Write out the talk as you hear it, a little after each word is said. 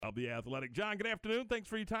of The Athletic. Jon, good afternoon. Thanks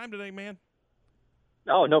for your time today, man.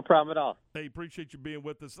 Oh, no problem at all. Hey, appreciate you being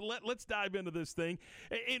with us. Let's dive into this thing.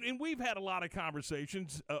 And we've had a lot of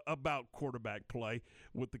conversations about quarterback play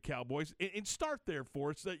with the Cowboys. And start there for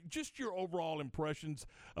us. Just your overall impressions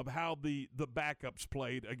of how the backups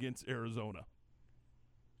played against Arizona.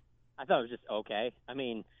 I thought it was just okay. I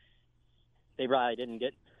mean, they probably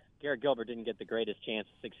Garrett Gilbert didn't get the greatest chance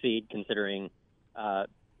to succeed, considering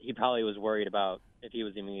he probably was worried about if he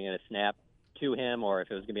was even going to snap to him or if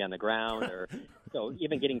it was going to be on the ground. Or so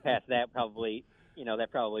even getting past that probably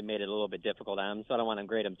made it a little bit difficult on him. So I don't want to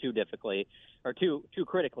grade him too difficultly or too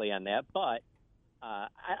critically on that. But I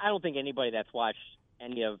don't think anybody that's watched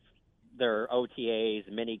any of their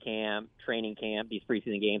OTAs, mini camp, training camp, these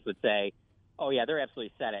preseason games would say, oh, yeah, they're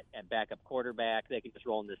absolutely set at backup quarterback. They can just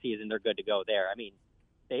roll in the season. They're good to go there. I mean,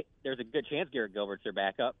 there's a good chance Garrett Gilbert's their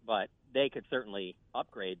backup, but they could certainly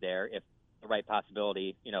upgrade there if the right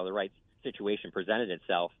possibility, the right situation presented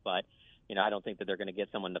itself. But, I don't think that they're going to get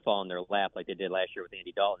someone to fall in their lap like they did last year with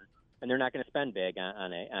Andy Dalton. And they're not going to spend big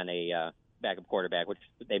on a backup quarterback, which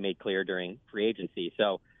they made clear during free agency.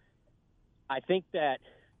 So I think that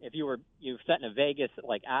if you've set in a Vegas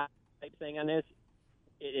type thing on this,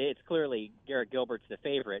 it's clearly Garrett Gilbert's the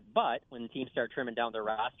favorite. But when teams start trimming down their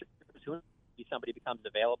roster, somebody becomes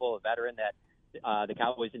available, a veteran that the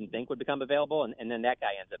Cowboys didn't think would become available, and then that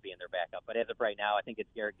guy ends up being their backup. But as of right now, I think it's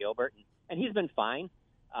Garrett Gilbert, and he's been fine.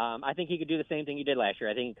 I think he could do the same thing he did last year.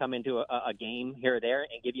 I think he can come into a game here or there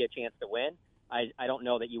and give you a chance to win. I don't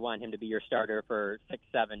know that you want him to be your starter for 6,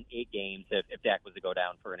 7, 8 games if Dak was to go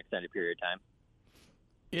down for an extended period of time.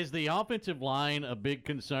 Is the offensive line a big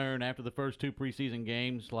concern after the first 2 preseason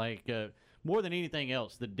games? More than anything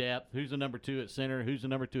else, the depth, who's the number 2 at center, who's the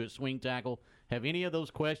number 2 at swing tackle? Have any of those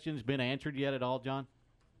questions been answered yet at all, Jon?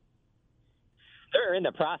 They're in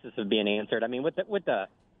the process of being answered. I mean, with the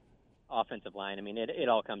offensive line, I mean, it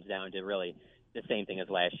all comes down to really the same thing as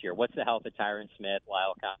last year. What's the health of Tyron Smith,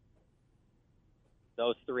 Lyle Collins?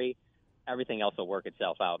 Those 3, everything else will work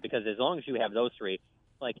itself out. Because as long as you have those 3,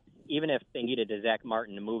 even if they needed a Zach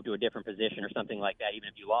Martin to move to a different position or something like that, even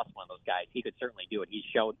if you lost one of those guys, he could certainly do it. He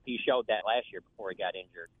showed that last year before he got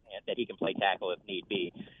injured, and that he can play tackle if need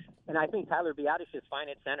be. And I think Tyler Biadasz is fine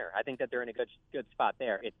at center. I think that they're in a good spot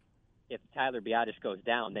there. If Tyler Biadasz goes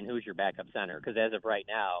down, then who's your backup center? Because as of right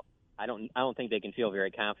now, I don't think they can feel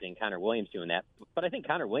very confident in Connor Williams doing that. But I think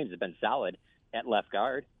Connor Williams has been solid at left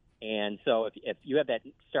guard. And so if you have that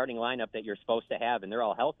starting lineup that you're supposed to have and they're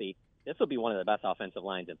all healthy, this will be one of the best offensive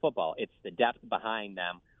lines in football. It's the depth behind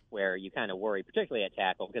them where you kind of worry, particularly at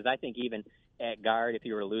tackle, because I think even at guard, if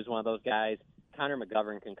you were to lose one of those guys, Connor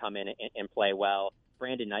McGovern can come in and play well.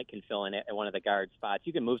 Brandon Knight can fill in at one of the guard spots.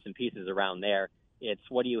 You can move some pieces around there. It's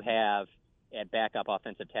what do you have at backup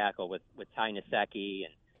offensive tackle with Ty Nsekhe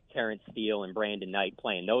and Terrence Steele and Brandon Knight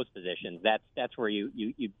playing those positions. That's where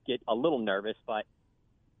you get a little nervous, but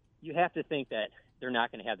you have to think that they're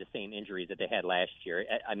not going to have the same injuries that they had last year.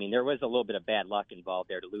 I mean, there was a little bit of bad luck involved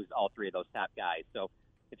there to lose all 3 of those top guys. So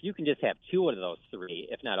if you can just have 2 of those 3,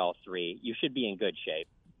 if not all 3, you should be in good shape.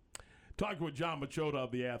 Talking with Jon Machota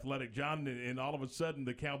of The Athletic. Jon, and all of a sudden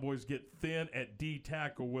the Cowboys get thin at D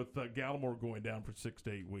tackle with Gallimore going down for 6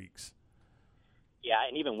 to 8 weeks. Yeah,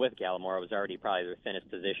 and even with Gallimore, it was already probably their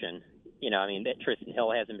thinnest position. Tristan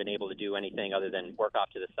Hill hasn't been able to do anything other than work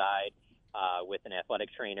off to the side with an athletic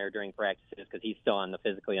trainer during practices because he's still on the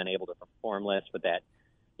physically unable to perform list with that,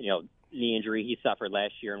 knee injury he suffered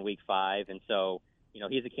last year in week 5. And so,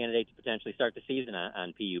 he's a candidate to potentially start the season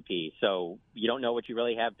on PUP. So you don't know what you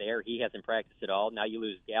really have there. He hasn't practiced at all. Now you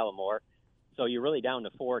lose Gallimore. So you're really down to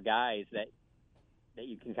 4 guys that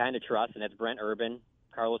you can kind of trust, and that's Brent Urban,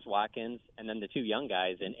 Carlos Watkins, and then the 2 young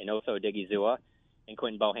guys in Oso Odigizua and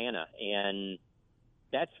Quentin Bohanna. And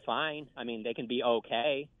that's fine. I mean, they can be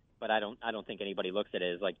okay, but I don't think anybody looks at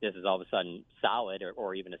it as like this is all of a sudden solid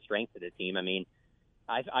or even a strength of the team. I mean,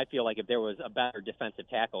 I feel like if there was a better defensive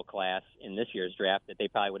tackle class in this year's draft, that they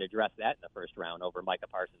probably would address that in the first round over Micah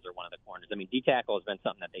Parsons or one of the corners. I mean, D-tackle has been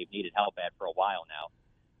something that they've needed help at for a while now.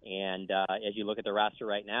 And as you look at the roster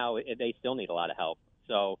right now, they still need a lot of help.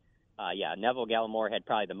 So, Neville Gallimore had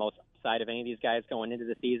probably the most upside of any of these guys going into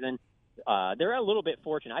the season. They're a little bit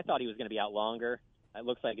fortunate. I thought he was going to be out longer. It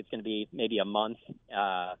looks like it's going to be maybe a month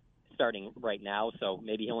starting right now, so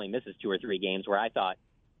maybe he only misses 2 or 3 games, where I thought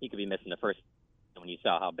he could be missing the first when you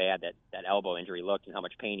saw how bad that elbow injury looked and how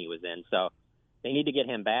much pain he was in. So they need to get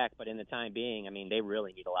him back, but in the time being, I mean, they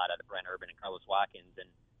really need a lot out of Brent Urban and Carlos Watkins, and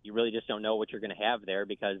you really just don't know what you're going to have there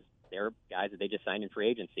because they're guys that they just signed in free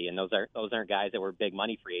agency, and those aren't guys that were big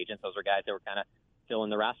money free agents. Those are guys that were kind of filling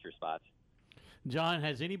the roster spots. John,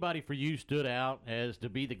 has anybody for you stood out as to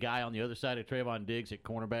be the guy on the other side of Trayvon Diggs at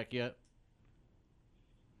cornerback yet?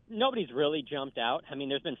 Nobody's really jumped out. I mean,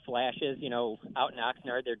 there's been flashes, out in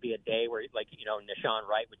Oxnard, there'd be a day where, Nashawn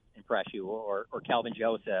Wright would impress you, or Calvin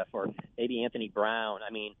Joseph, or maybe Anthony Brown.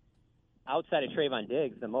 I mean, outside of Trayvon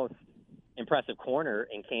Diggs, the most impressive corner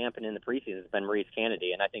in camp and in the preseason has been Maurice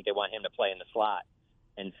Kennedy, and I think they want him to play in the slot.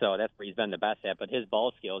 And so that's where he's been the best at. But his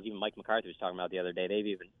ball skills, even Mike McCarthy was talking about the other day,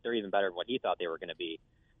 they're even better than what he thought they were going to be.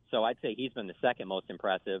 So I'd say he's been the second most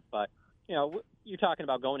impressive. But, you're talking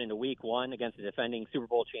about going into week one against the defending Super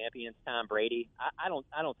Bowl champions, Tom Brady. I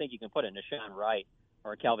don't think you can put a Nashawn Wright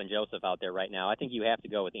or a Calvin Joseph out there right now. I think you have to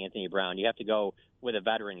go with Anthony Brown. You have to go with a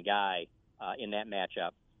veteran guy in that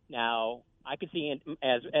matchup. Now, I could see,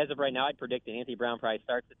 as of right now, I'd predict that Anthony Brown probably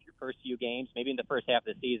starts the first few games, maybe in the first half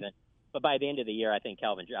of the season. But by the end of the year, I think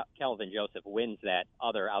Calvin Joseph wins that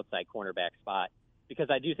other outside cornerback spot, because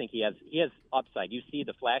I do think he has upside. You see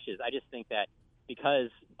the flashes. I just think that because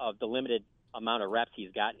of the limited amount of reps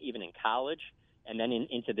he's gotten, even in college, and then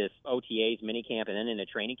into this OTAs minicamp and then into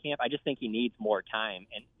training camp, I just think he needs more time.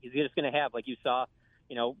 And he's just going to have, like you saw,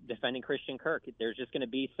 defending Christian Kirk, there's just going to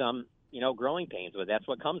be some, growing pains with it. That's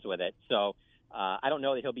what comes with it. So I don't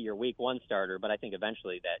know that he'll be your week one starter, but I think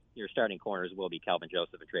eventually that your starting corners will be Calvin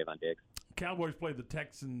Joseph and Trayvon Diggs. Cowboys play the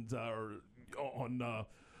Texans on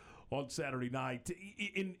Saturday night.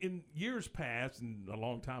 In years past, and a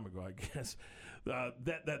long time ago, I guess,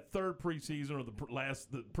 that third preseason or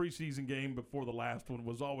the preseason game before the last one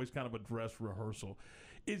was always kind of a dress rehearsal.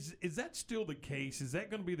 Is that still the case? Is that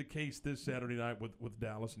going to be the case this Saturday night with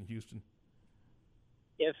Dallas and Houston?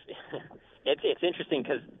 If it's interesting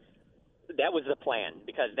because that was the plan,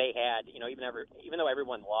 because they had, even though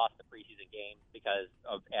everyone lost the preseason game because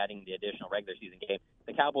of adding the additional regular season game,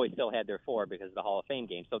 the Cowboys still had their 4 because of the Hall of Fame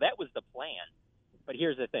game. So that was the plan. But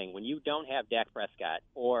here's the thing. When you don't have Dak Prescott,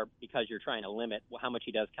 or because you're trying to limit how much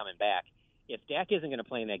he does coming back, if Dak isn't going to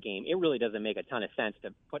play in that game, it really doesn't make a ton of sense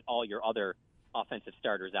to put all your other offensive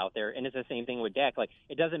starters out there. And it's the same thing with Dak. Like,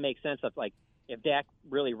 it doesn't make sense if Dak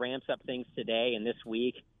really ramps up things today and this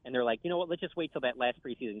week, and they're like, you know what, let's just wait till that last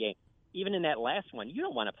preseason game. Even in that last one, you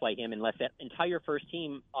don't want to play him unless that entire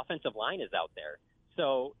first-team offensive line is out there.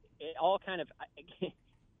 So it all kind of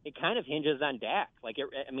hinges on Dak.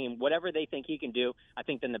 Whatever they think he can do, I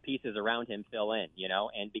think then the pieces around him fill in,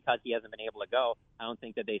 And because he hasn't been able to go, I don't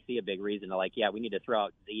think that they see a big reason to we need to throw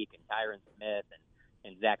out Zeke and Tyron Smith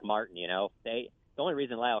and Zach Martin. The only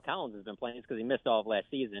reason Lyle Collins has been playing is because he missed all of last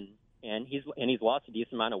season. And he's lost a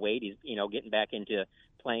decent amount of weight. He's, getting back into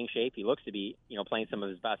playing shape. He looks to be, playing some of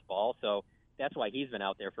his best ball. So that's why he's been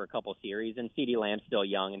out there for a couple series. And CeeDee Lamb's still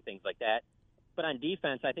young and things like that. But on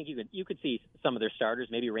defense, I think you could see some of their starters.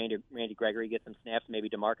 Maybe Randy Gregory get some snaps. Maybe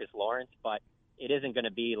DeMarcus Lawrence. But it isn't going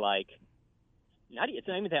to be it's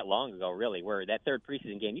not even that long ago, really, where that third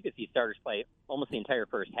preseason game, you could see starters play almost the entire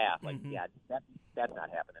first half. That's not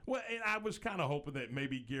happening. Well, and I was kind of hoping that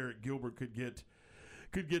maybe Garrett Gilbert could get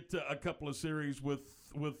a couple of series with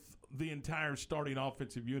the entire starting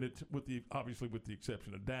offensive unit, obviously with the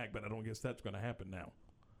exception of Dak, but I don't guess that's going to happen now.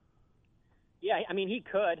 Yeah, he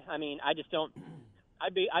could. I just don't.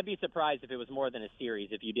 I'd be surprised if it was more than a series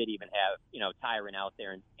if you did even have Tyron out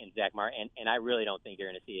there and Zach Martin, and I really don't think you're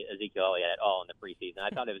going to see Ezekiel Elliott at all in the preseason.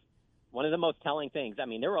 I thought it was one of the most telling things.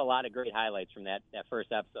 There were a lot of great highlights from that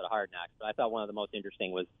first episode of Hard Knocks, but I thought one of the most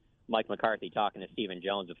interesting was Mike McCarthy talking to Stephen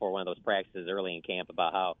Jones before one of those practices early in camp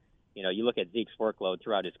about how, you look at Zeke's workload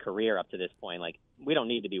throughout his career up to this point, we don't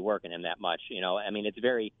need to be working him that much. It's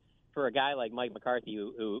very, for a guy like Mike McCarthy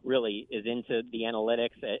who really is into the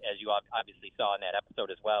analytics, as you obviously saw in that episode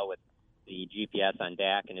as well with the GPS on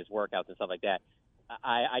Dak and his workouts and stuff like that,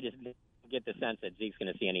 I just get the sense that Zeke's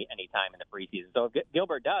going to see any time in the preseason. So if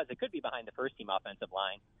Gilbert does, it could be behind the first-team offensive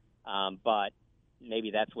line, but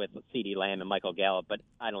maybe that's with CeeDee Lamb and Michael Gallup, but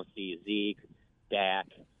I don't see Zeke, Dak,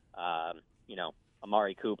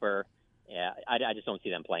 Amari Cooper. Yeah, I just don't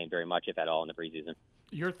see them playing very much, if at all, in the preseason.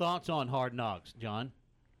 Your thoughts on Hard Knocks, John?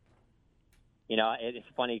 It's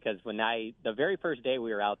funny because the very first day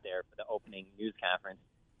we were out there for the opening news conference,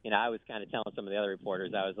 I was kind of telling some of the other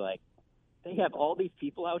reporters, I was like, they have all these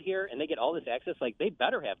people out here and they get all this access. They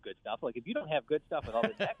better have good stuff. If you don't have good stuff with all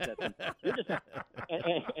this access, you're just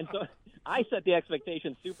and so I set the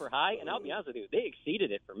expectations super high, and I'll be honest with you, they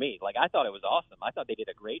exceeded it for me. I thought it was awesome. I thought they did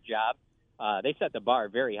a great job. They set the bar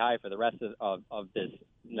very high for the rest of this.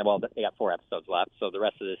 Well, they got 4 episodes left, so the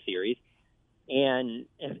rest of this series. And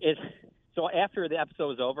so after the episode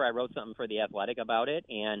was over, I wrote something for The Athletic about it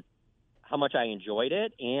and how much I enjoyed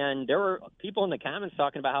it. And there were people in the comments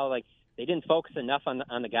talking about how they didn't focus enough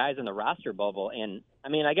on the guys in the roster bubble. And I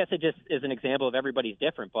mean, I guess it just is an example of everybody's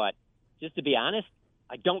different. But just to be honest,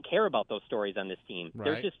 I don't care about those stories on this team. Right.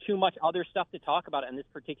 There's just too much other stuff to talk about on this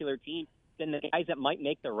particular team than the guys that might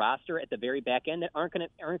make the roster at the very back end that aren't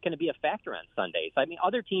going to be a factor on Sundays. I mean,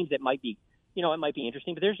 other teams that might be, it might be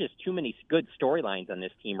interesting, but there's just too many good storylines on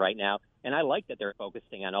this team right now. And I like that they're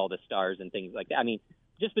focusing on all the stars and things like that. I mean,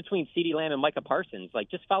 just between CeeDee Lamb and Micah Parsons,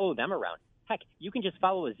 just follow them around. Heck, you can just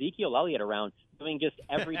follow Ezekiel Elliott around doing just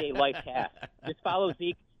everyday life tasks. Just follow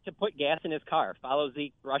Zeke to put gas in his car. Follow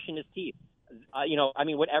Zeke brushing his teeth.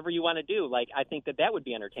 Whatever you want to do, I think that would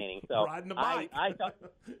be entertaining. So riding a bike. I thought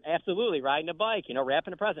absolutely riding a bike,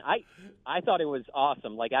 wrapping a present. I thought it was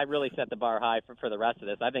awesome. I really set the bar high for the rest of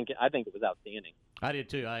this. I think it was outstanding. I did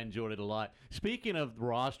too. I enjoyed it a lot. Speaking of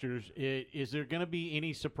rosters, is there going to be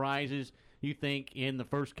any surprises you think in the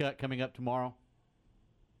first cut coming up tomorrow?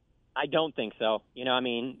 I don't think so.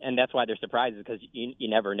 And that's why they're surprises because you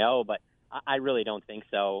never know. But I really don't think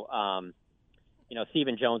so.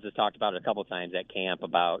 Stephen Jones has talked about it a couple times at camp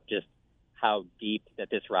about just how deep that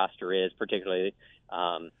this roster is, particularly,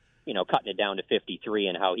 cutting it down to 53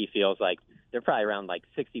 and how he feels like they're probably around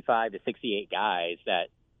 65 to 68 guys that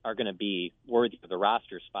are going to be worthy of the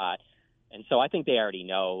roster spot. And so I think they already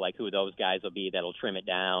know who those guys will be that'll trim it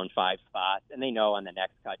down 5 spots. And they know on the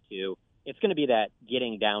next cut too, it's going to be that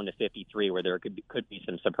getting down to 53 where there could be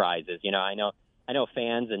some surprises. I know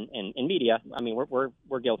fans and media. I mean,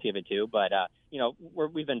 we're guilty of it too. But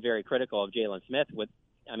we've been very critical of Jalen Smith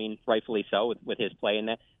rightfully so with his play. And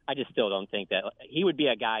that I just still don't think that he would be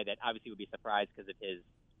a guy that obviously would be surprised because of his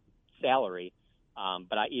salary.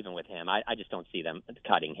 But even with him, I just don't see them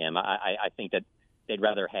cutting him. I think that they'd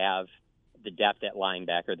rather have the depth at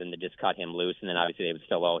linebacker than to just cut him loose. And then obviously they would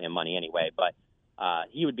still owe him money anyway. But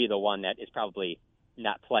he would be the one that is probably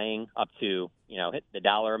not playing up to, the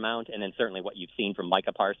dollar amount. And then certainly what you've seen from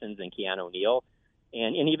Micah Parsons and Keanu O'Neal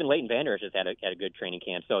and even Leighton Vander Esch has had a good training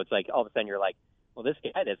camp. So it's all of a sudden you're like, well, this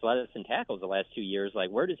guy that's led us in tackles the last 2 years,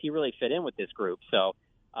 where does he really fit in with this group? So,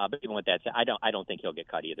 but even with that said, I don't think he'll get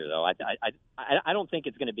cut either though. I don't think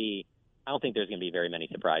there's going to be very many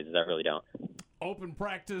surprises. I really don't. Open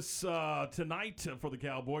practice tonight for the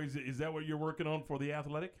Cowboys. Is that what you're working on for the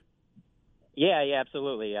Athletic? Yeah,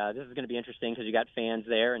 absolutely. This is going to be interesting because you got fans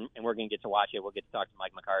there, and we're going to get to watch it. We'll get to talk to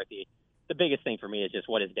Mike McCarthy. The biggest thing for me is just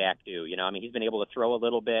what does Dak do? He's been able to throw a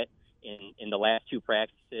little bit in the last 2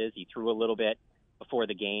 practices. He threw a little bit before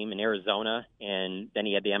the game in Arizona, and then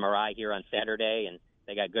he had the MRI here on Saturday, and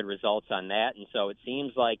they got good results on that. And so it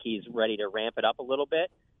seems like he's ready to ramp it up a little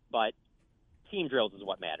bit, but team drills is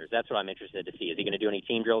what matters. That's what I'm interested to see. Is he going to do any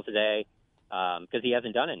team drills today? Because he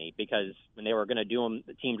hasn't done any. Because when they were going to do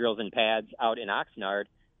the team drills in pads out in Oxnard,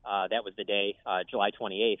 that was the day, July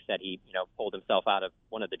 28th, that he pulled himself out of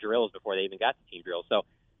one of the drills before they even got to team drills. So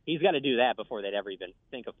he's got to do that before they'd ever even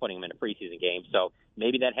think of putting him in a preseason game. So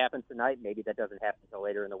maybe that happens tonight. Maybe that doesn't happen until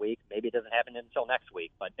later in the week. Maybe it doesn't happen until next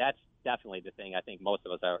week. But that's definitely the thing I think most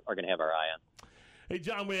of us are going to have our eye on. Hey,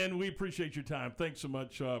 John, man, we appreciate your time. Thanks so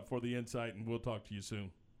much for the insight, and we'll talk to you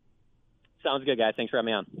soon. Sounds good, guys. Thanks for having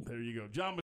me on. There you go. Jon